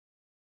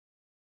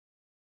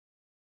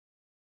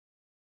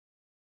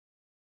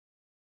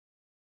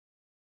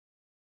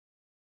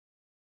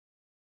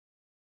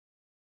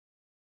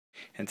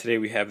and today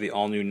we have the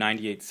all-new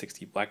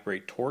 9860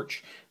 Blackberry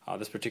Torch.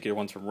 This particular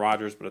one's from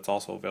Rogers, but it's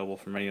also available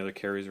from many other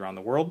carriers around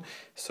the world.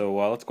 So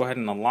let's go ahead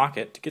and unlock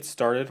it. To get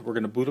started, we're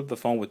going to boot up the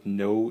phone with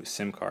no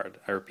SIM card.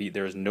 I repeat,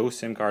 there is no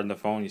SIM card in the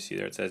phone. You see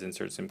there it says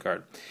insert SIM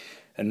card.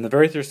 And the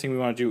very first thing we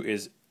want to do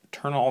is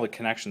turn all the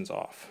connections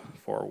off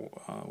for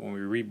when we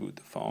reboot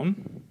the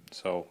phone.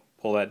 So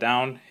pull that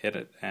down, hit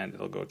it, and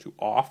it'll go to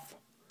off.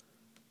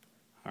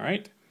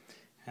 Alright.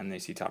 And they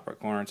see top right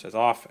corner, it says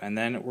off, and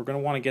then we're going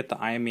to want to get the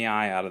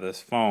IMEI out of this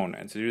phone,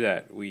 and to do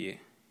that we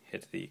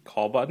hit the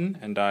call button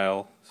and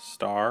dial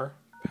 *#06#.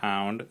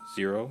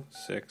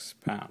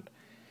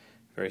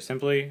 Very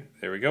simply,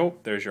 there we go,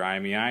 there's your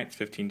IMEI, it's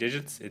 15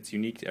 digits, it's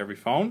unique to every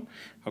phone.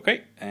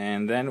 Okay,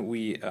 and then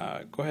we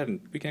go ahead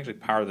and we can actually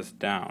power this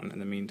down in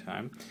the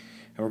meantime,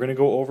 and we're going to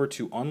go over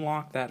to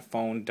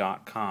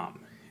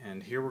unlockthatphone.com,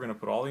 and here we're going to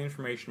put all the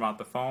information about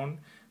the phone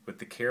with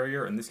the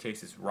carrier. In this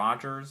case it's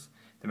Rogers.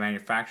 The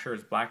manufacturer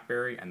is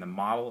Blackberry, and the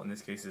model in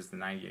this case is the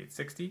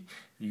 9860.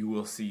 You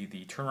will see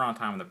the turnaround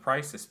time and the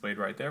price displayed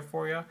right there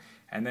for you,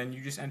 and then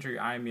you just enter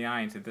your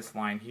IMEI into this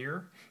line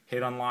here,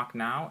 hit unlock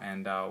now,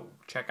 and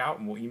check out,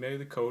 and we'll email you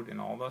the code in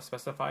all the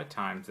specified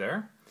times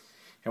there.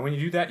 And when you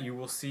do that, you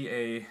will see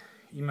a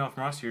email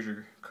from us. Here's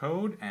your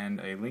code and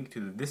a link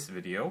to this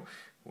video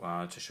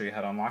to show you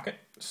how to unlock it.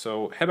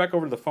 So head back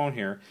over to the phone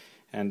here,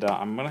 and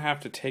I'm going to have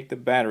to take the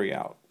battery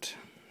out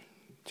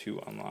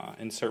to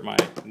insert my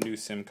new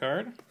SIM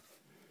card.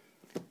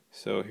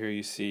 So here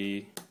you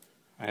see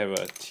I have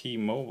a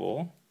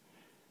T-Mobile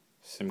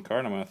SIM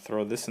card. I'm going to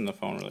throw this in the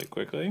phone really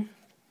quickly.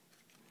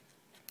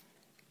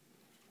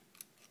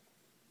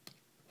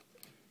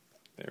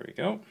 There we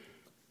go.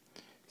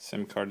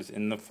 SIM card is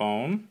in the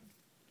phone.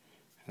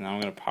 And now I'm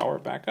going to power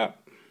it back up.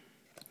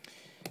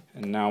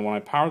 And now when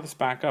I power this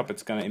back up,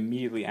 it's going to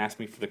immediately ask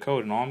me for the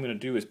code, and all I'm going to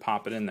do is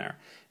pop it in there,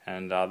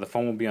 and the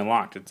phone will be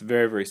unlocked. It's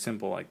very, very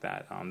simple like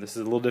that. This is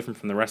a little different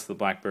from the rest of the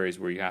Blackberries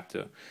where you have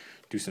to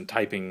do some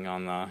typing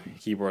on the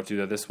keyboard to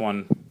do that. This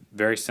one,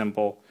 very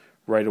simple.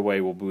 Right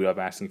away we'll boot up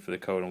asking for the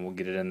code, and we'll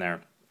get it in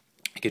there.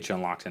 Get you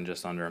unlocked in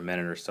just under a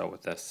minute or so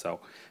with this. So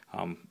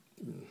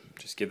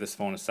just give this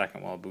phone a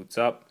second while it boots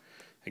up.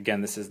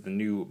 Again, this is the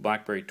new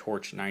Blackberry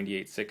Torch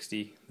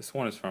 9860. This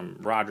one is from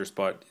Rogers,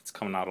 but it's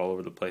coming out all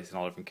over the place in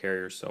all different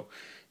carriers, so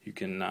you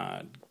can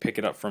pick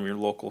it up from your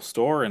local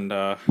store, and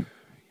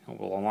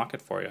we'll unlock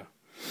it for you.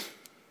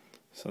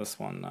 So this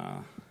one,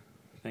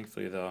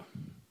 thankfully the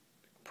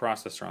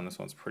processor on this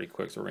one's pretty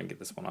quick, so we're going to get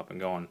this one up and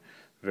going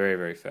very,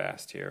 very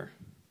fast here.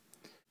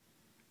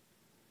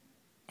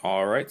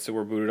 Alright, so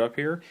we're booted up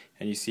here,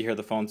 and you see here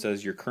the phone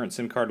says your current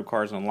SIM card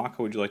requires an unlock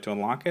code. Would you like to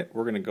unlock it?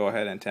 We're going to go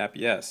ahead and tap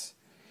yes.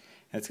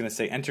 And it's going to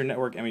say enter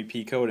network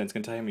MEP code, and it's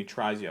going to tell you how many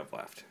tries you have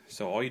left.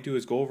 So all you do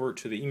is go over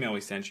to the email we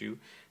sent you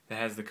that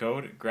has the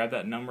code, grab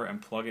that number, and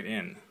plug it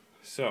in.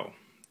 So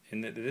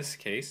in this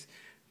case,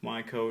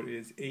 my code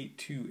is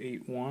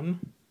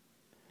 8281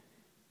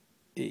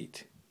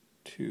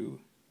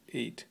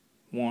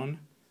 8281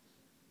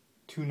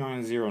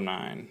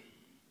 2909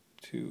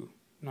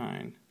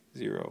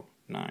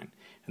 2909,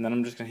 and then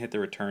I'm just going to hit the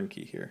return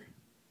key here.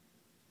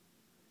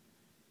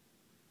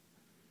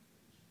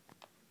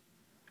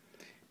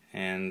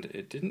 And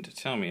it didn't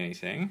tell me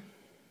anything,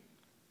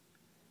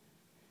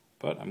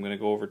 but I'm going to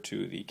go over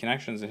to the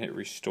connections and hit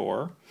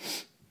restore.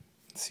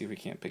 Let's see if we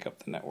can't pick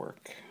up the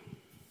network.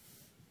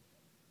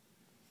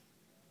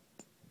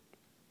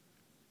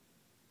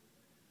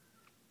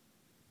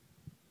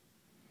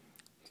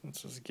 So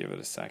let's just give it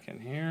a second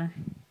here.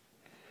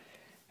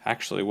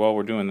 Actually, while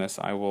we're doing this,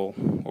 we're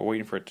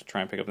waiting for it to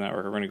try and pick up the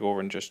network. We're going to go over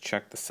and just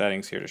check the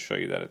settings here to show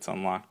you that it's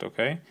unlocked,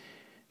 okay?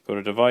 Go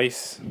to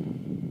device,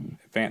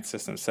 advanced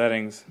system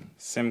settings,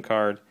 SIM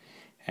card,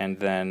 and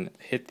then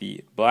hit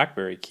the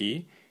Blackberry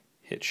key,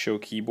 hit show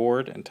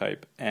keyboard, and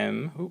type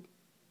MEPD.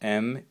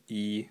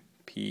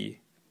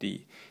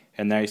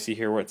 And now you see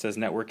here where it says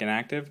network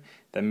inactive.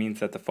 That means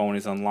that the phone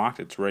is unlocked,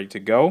 it's ready to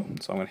go.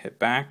 So I'm going to hit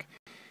back,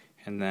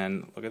 and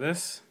then look at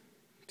this,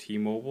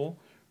 T-Mobile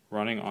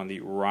running on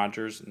the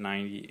Rogers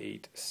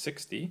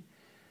 9860.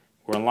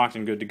 We're unlocked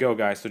and good to go,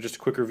 guys. So just a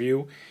quick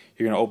review.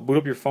 You're going to boot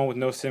up your phone with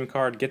no SIM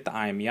card, get the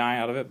IMEI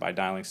out of it by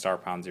dialing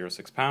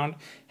 *#06#.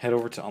 Head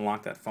over to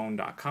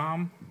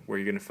unlockthatphone.com where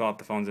you're going to fill out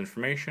the phone's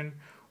information.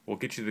 We'll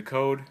get you the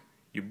code.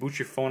 You boot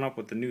your phone up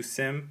with the new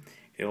SIM.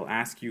 It'll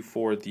ask you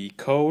for the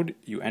code.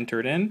 You enter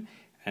it in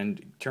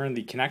and turn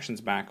the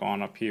connections back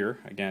on up here.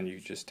 Again, you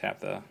just tap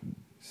the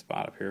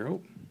spot up here.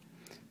 Oh,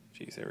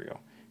 geez, there we go.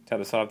 Tap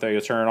the spot up there.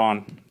 You'll turn it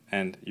on,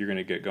 and you're going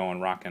to get going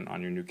rocking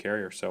on your new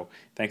carrier. So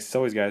thanks as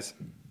always, guys.